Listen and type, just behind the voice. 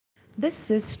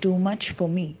This is too much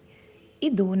for me.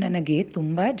 ಇದು ನನಗೆ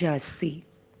ತುಂಬ ಜಾಸ್ತಿ.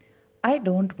 I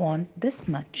don't want this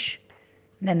much.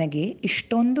 ನನಗೆ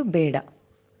ಇಷ್ಟೊಂದು ಬೇಡ.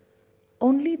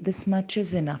 Only this much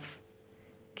is enough.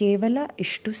 ಕೇವಲ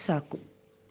ಇಷ್ಟು ಸಾಕು.